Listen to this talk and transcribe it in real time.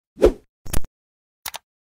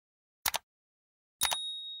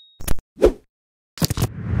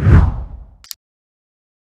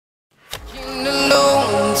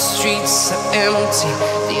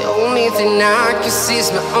thing I can see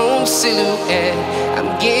is my own silhouette. I'm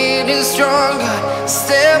getting stronger,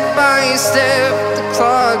 step by step. The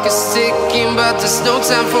clock is ticking, but there's no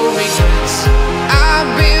time for regrets.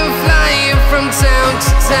 I've been flying from town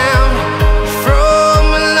to town, from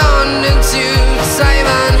London to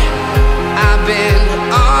Taiwan. I've been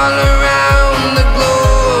all around the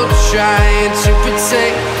globe, trying to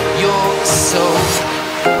protect your soul.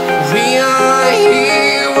 We are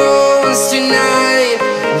heroes tonight.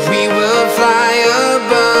 We will fly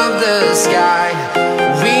above the sky.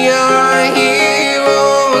 We are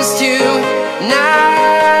heroes tonight.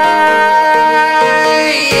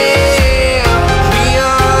 Yeah. We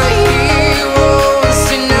are heroes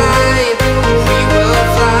tonight. We will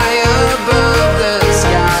fly above the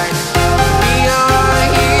sky. We are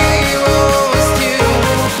heroes tonight.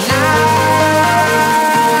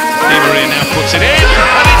 Di Maria now puts it in,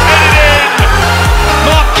 and it's headed in!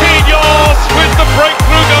 Marquinhos with the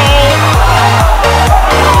breakthrough goal!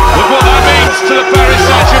 Look what that means to the Paris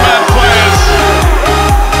Saint-Germain players.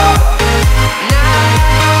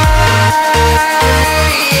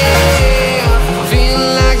 Feel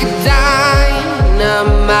like a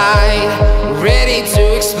dynamite, ready to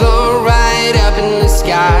explode right up in the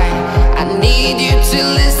sky. I need you to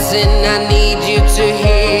listen, I need you to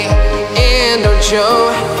hear, and don't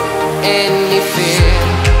show any fear.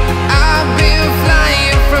 I've been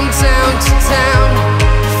flying from town to town,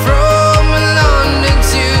 from London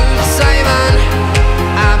to Taiwan.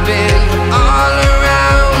 I've been all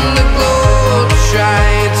around the globe,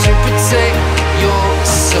 trying to protect your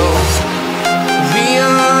soul. We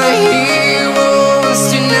are heroes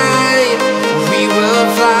tonight. We will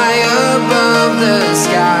fly above the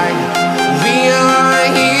sky. We are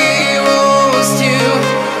heroes tonight.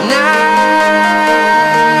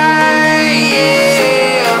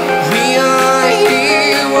 Yeah. We are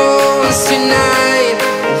heroes tonight.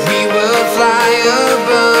 We will fly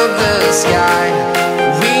above the sky.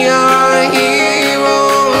 We are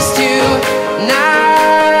heroes tonight.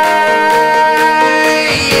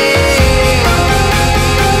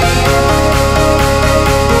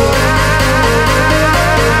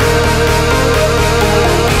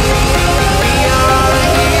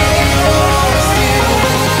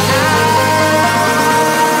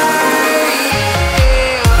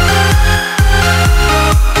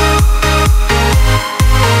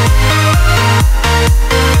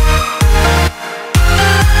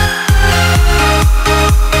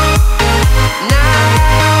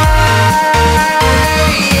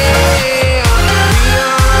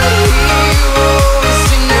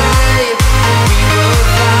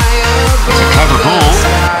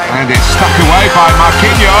 Away by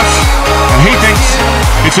Marquinhos, and he thinks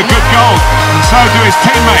it's a good goal, and so do his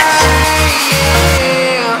teammates.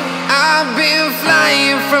 I've been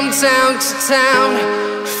flying from town to town,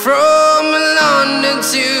 from London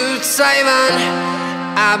to Taiwan.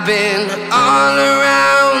 I've been all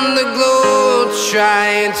around the globe,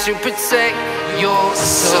 trying to protect your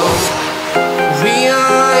soul. We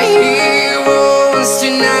are heroes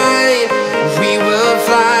tonight. We will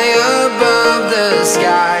fly above the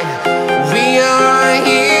sky. We are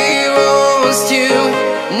heroes tonight.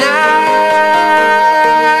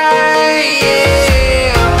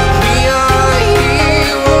 Yeah. We are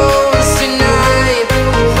heroes tonight.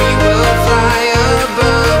 We will fly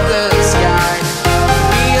above the sky.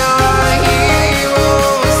 We are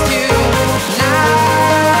heroes tonight.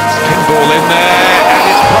 Ball in there, and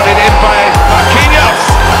it's put it in by Marquinhos.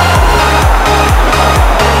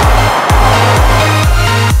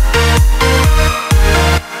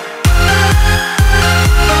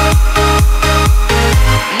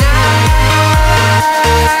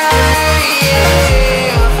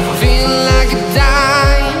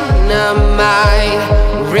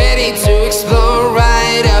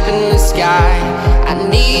 I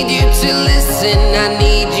need you to listen, I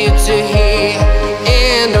need you to hear,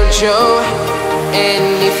 and don't show